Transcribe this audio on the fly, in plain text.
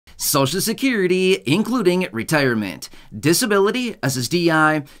Social Security, including retirement, disability,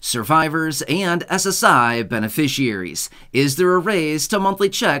 SSDI, survivors, and SSI beneficiaries. Is there a raise to monthly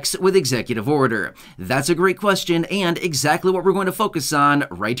checks with executive order? That's a great question and exactly what we're going to focus on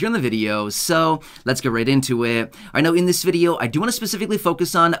right here in the video, so let's get right into it. I know in this video, I do want to specifically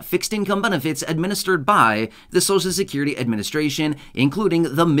focus on fixed income benefits administered by the Social Security Administration,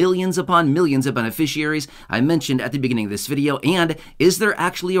 including the millions upon millions of beneficiaries I mentioned at the beginning of this video, and is there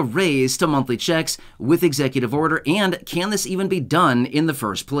actually a raise to monthly checks with executive order, and can this even be done in the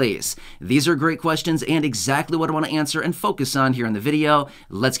first place? These are great questions and exactly what I want to answer and focus on here in the video.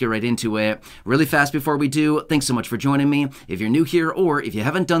 Let's get right into it. Really fast before we do, thanks so much for joining me. If you're new here or if you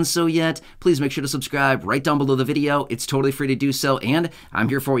haven't done so yet, please make sure to subscribe right down below the video. It's totally free to do so, and I'm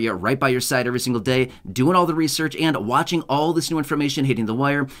here for you right by your side every single day, doing all the research and watching all this new information hitting the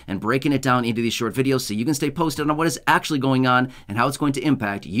wire and breaking it down into these short videos so you can stay posted on what is actually going on and how it's going to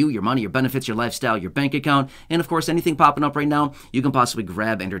impact you, your money, your benefits, your lifestyle, your bank account, and of course anything popping up right now you can possibly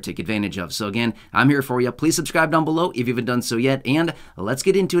grab and or take advantage of. So again, I'm here for you. Please subscribe down below if you haven't done so yet, and let's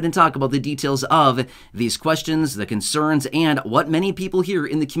get into it and talk about the details of these questions, the concerns, and what many people here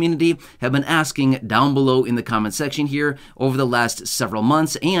in the community have been asking down below in the comment section here over the last several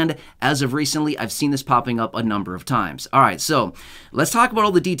months, and as of recently I've seen this popping up a number of times. Alright, so let's talk about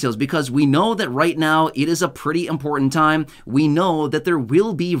all the details because we know that right now it is a pretty important time. We know that there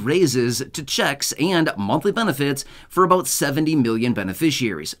will be raises to checks and monthly benefits for about 70 million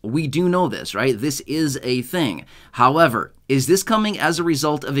beneficiaries. We do know this, right? This is a thing. However, is this coming as a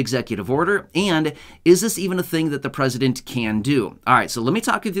result of executive order? And is this even a thing that the president can do? All right, so let me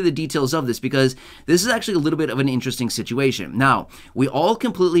talk you through the details of this because this is actually a little bit of an interesting situation. Now, we all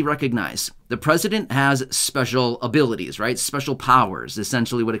completely recognize the president has special abilities, right? Special powers,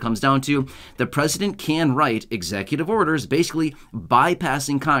 essentially what it comes down to. The president can write executive orders, basically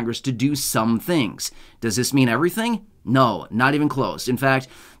bypassing Congress to do some things. Does this mean everything? No, not even close. In fact,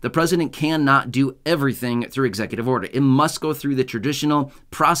 the president cannot do everything through executive order. It must go through the traditional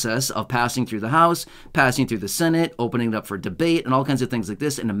process of passing through the House, passing through the Senate, opening it up for debate, and all kinds of things like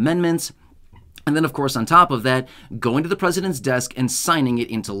this, and amendments. And then, of course, on top of that, going to the president's desk and signing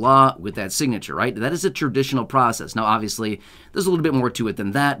it into law with that signature, right? That is a traditional process. Now, obviously, there's a little bit more to it than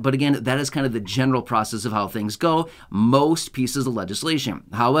that. But again, that is kind of the general process of how things go, most pieces of legislation.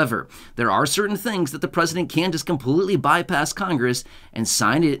 However, there are certain things that the president can just completely bypass Congress and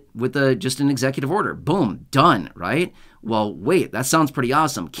sign it with just an executive order. Boom, done, right? Well, wait, that sounds pretty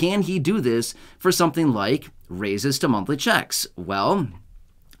awesome. Can he do this for something like raises to monthly checks? Well,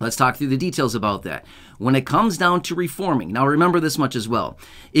 let's talk through the details about that. When it comes down to reforming, now remember this much as well.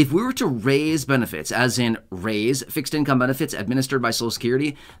 If we were to raise benefits, as in raise fixed income benefits administered by Social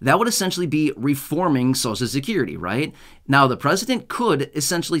Security, that would essentially be reforming Social Security, right? Now, the president could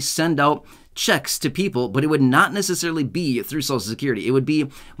essentially send out checks to people, but it would not necessarily be through Social Security. It would be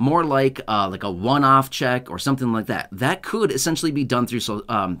more like a one-off check or something like that. That could essentially be done through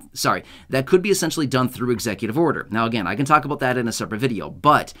that could be essentially done through executive order. Now, again, I can talk about that in a separate video,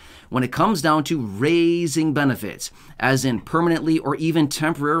 but when it comes down to raising benefits, as in permanently or even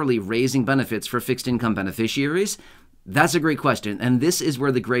temporarily raising benefits for fixed income beneficiaries, that's a great question, and this is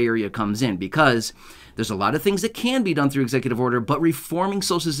where the gray area comes in because there's a lot of things that can be done through executive order, but reforming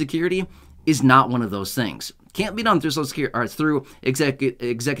Social Security is not one of those things. Can't be done through Social Security or through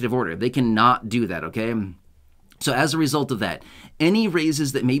executive order. They cannot do that, okay? So as a result of that, any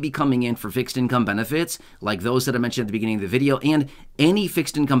raises that may be coming in for fixed income benefits, like those that I mentioned at the beginning of the video, and any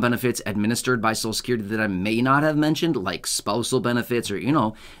fixed income benefits administered by Social Security that I may not have mentioned, like spousal benefits or,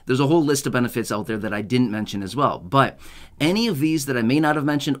 there's a whole list of benefits out there that I didn't mention as well. But any of these that I may not have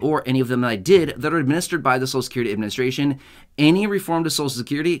mentioned or any of them that I did that are administered by the Social Security Administration, any reform to Social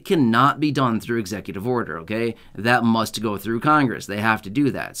Security cannot be done through executive order, okay? That must go through Congress. They have to do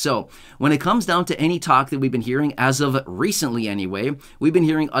that. So when it comes down to any talk that we've been hearing, as of recently anyway, we've been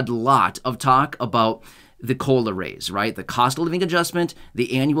hearing a lot of talk about the COLA raise, right? The cost of living adjustment,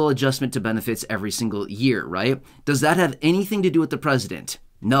 the annual adjustment to benefits every single year, right? Does that have anything to do with the president?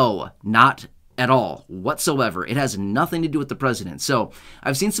 No, not at all whatsoever. It has nothing to do with the president. So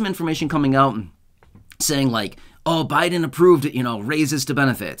I've seen some information coming out saying like, oh, Biden approved, raises to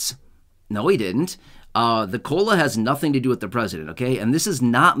benefits. No, he didn't. The COLA has nothing to do with the president, okay? And this is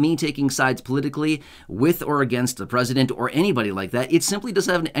not me taking sides politically with or against the president or anybody like that. It simply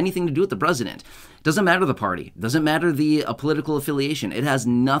doesn't have anything to do with the president. Doesn't matter the party. Doesn't matter the political affiliation. It has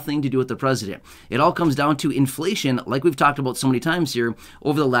nothing to do with the president. It all comes down to inflation, like we've talked about so many times here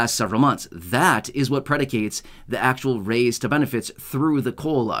over the last several months. That is what predicates the actual raise to benefits through the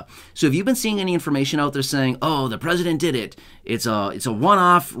COLA. So if you've been seeing any information out there saying, oh, the president did it, it's a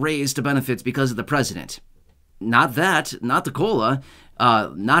one-off raise to benefits because of the president. Not that, not the COLA,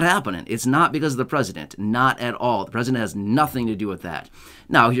 not happening. It's not because of the president, not at all. The president has nothing to do with that.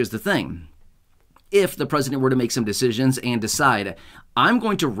 Now, here's the thing. If the president were to make some decisions and decide, I'm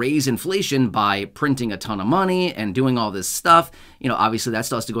going to raise inflation by printing a ton of money and doing all this stuff, obviously that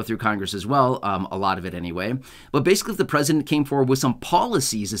still has to go through Congress as well, a lot of it anyway. But basically, if the president came forward with some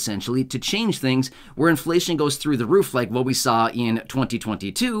policies, essentially, to change things where inflation goes through the roof, like what we saw in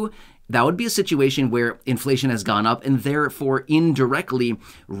 2022, that would be a situation where inflation has gone up and therefore indirectly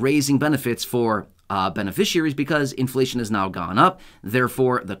raising benefits for beneficiaries because inflation has now gone up.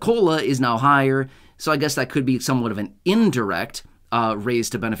 Therefore, the COLA is now higher. So I guess that could be somewhat of an indirect raise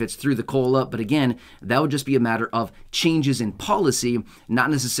to benefits through the COLA. But again, that would just be a matter of changes in policy, not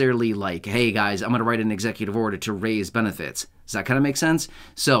necessarily like, hey, guys, I'm going to write an executive order to raise benefits. Does that kind of make sense?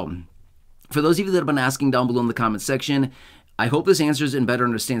 So for those of you that have been asking down below in the comment section, I hope this answers and better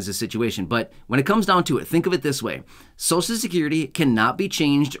understands the situation. But when it comes down to it, think of it this way. Social Security cannot be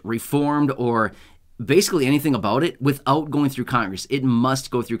changed, reformed, or basically anything about it without going through Congress. It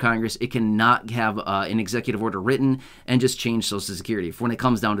must go through Congress. It cannot have an executive order written and just change Social Security when it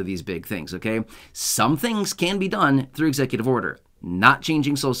comes down to these big things, okay? Some things can be done through executive order. Not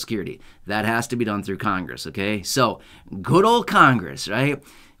changing Social Security. That has to be done through Congress, okay? So, good old Congress, right?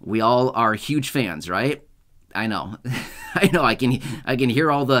 We all are huge fans, right? I know. I can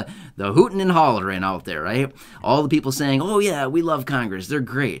hear all the hooting and hollering out there, right? All the people saying, oh yeah, we love Congress. They're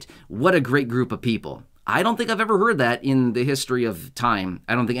great. What a great group of people. I don't think I've ever heard that in the history of time.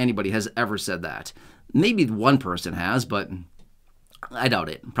 I don't think anybody has ever said that. Maybe one person has, but I doubt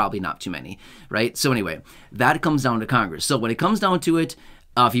it. Probably not too many, right? So anyway, that comes down to Congress. So when it comes down to it,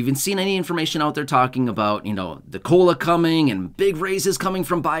 if you've seen any information out there talking about, the COLA coming and big raises coming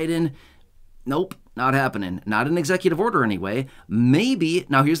from Biden, nope. Not happening. Not an executive order anyway. Maybe.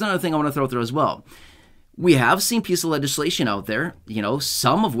 Now, here's another thing I want to throw through as well. We have seen pieces of legislation out there,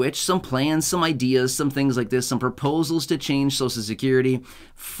 some of which, some plans, some ideas, some things like this, some proposals to change Social Security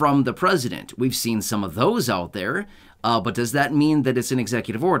from the president. We've seen some of those out there. But does that mean that it's an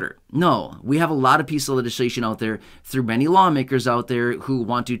executive order? No. We have a lot of pieces of legislation out there through many lawmakers out there who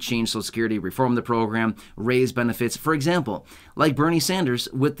want to change Social Security, reform the program, raise benefits. For example, like Bernie Sanders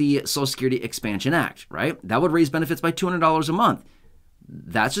with the Social Security Expansion Act, right? That would raise benefits by $200 a month.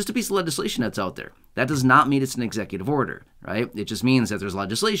 That's just a piece of legislation that's out there. That does not mean it's an executive order, right? It just means that there's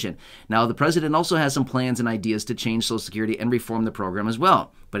legislation. Now, the president also has some plans and ideas to change Social Security and reform the program as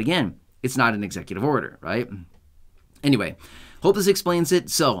well. But again, it's not an executive order, right? Anyway, hope this explains it.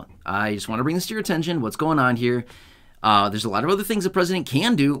 So I just want to bring this to your attention. What's going on here? There's a lot of other things the president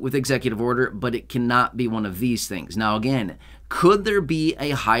can do with executive order, but it cannot be one of these things. Now, again, could there be a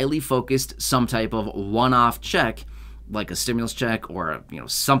highly focused, some type of one-off check, like a stimulus check or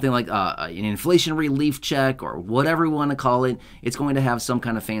something like an inflation relief check or whatever we want to call it? It's going to have some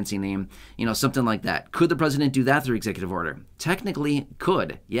kind of fancy name, something like that. Could the president do that through executive order? Technically,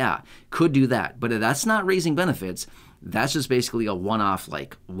 could. Yeah, could do that. But if that's not raising benefits, that's just basically a one-off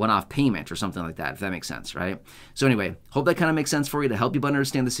payment or something like that, if that makes sense, right? So anyway, hope that kind of makes sense for you to help you better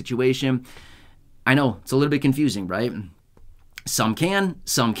understand the situation. I know it's a little bit confusing, right? Some can,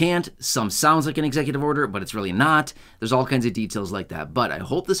 some can't, some sounds like an executive order, but it's really not. There's all kinds of details like that. But I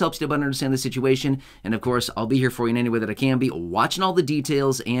hope this helps you to better understand the situation. And of course, I'll be here for you in any way that I can be, watching all the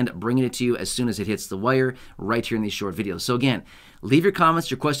details and bringing it to you as soon as it hits the wire right here in these short videos. So again, leave your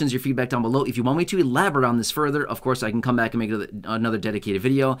comments, your questions, your feedback down below. If you want me to elaborate on this further, of course, I can come back and make another dedicated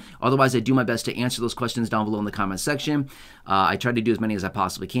video. Otherwise, I do my best to answer those questions down below in the comment section. I try to do as many as I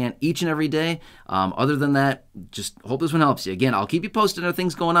possibly can each and every day. Other than that, just hope this one helps you. Again, I'll keep you posted on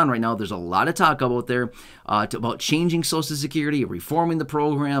things going on right now. There's a lot of talk out there about changing Social Security, reforming the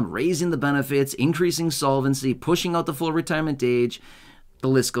program, raising the benefits, increasing solvency, pushing out the full retirement age. The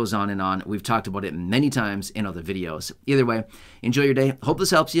list goes on and on. We've talked about it many times in other videos. Either way, enjoy your day. Hope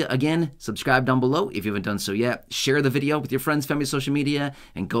this helps you. Again, subscribe down below if you haven't done so yet. Share the video with your friends, family, social media,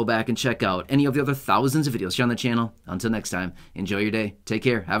 and go back and check out any of the other thousands of videos here on the channel. Until next time, enjoy your day. Take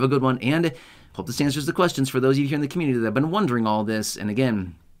care. Have a good one. And hope this answers the questions for those of you here in the community that have been wondering all this. And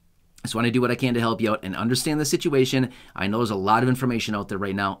again, I just want to do what I can to help you out and understand the situation. I know there's a lot of information out there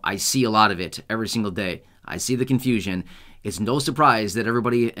right now. I see a lot of it every single day. I see the confusion. It's no surprise that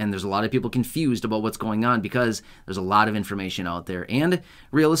there's a lot of people confused about what's going on because there's a lot of information out there. And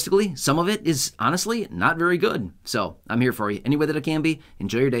realistically, some of it is honestly not very good. So I'm here for you any way that I can be.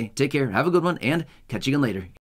 Enjoy your day. Take care. Have a good one and catch you again later.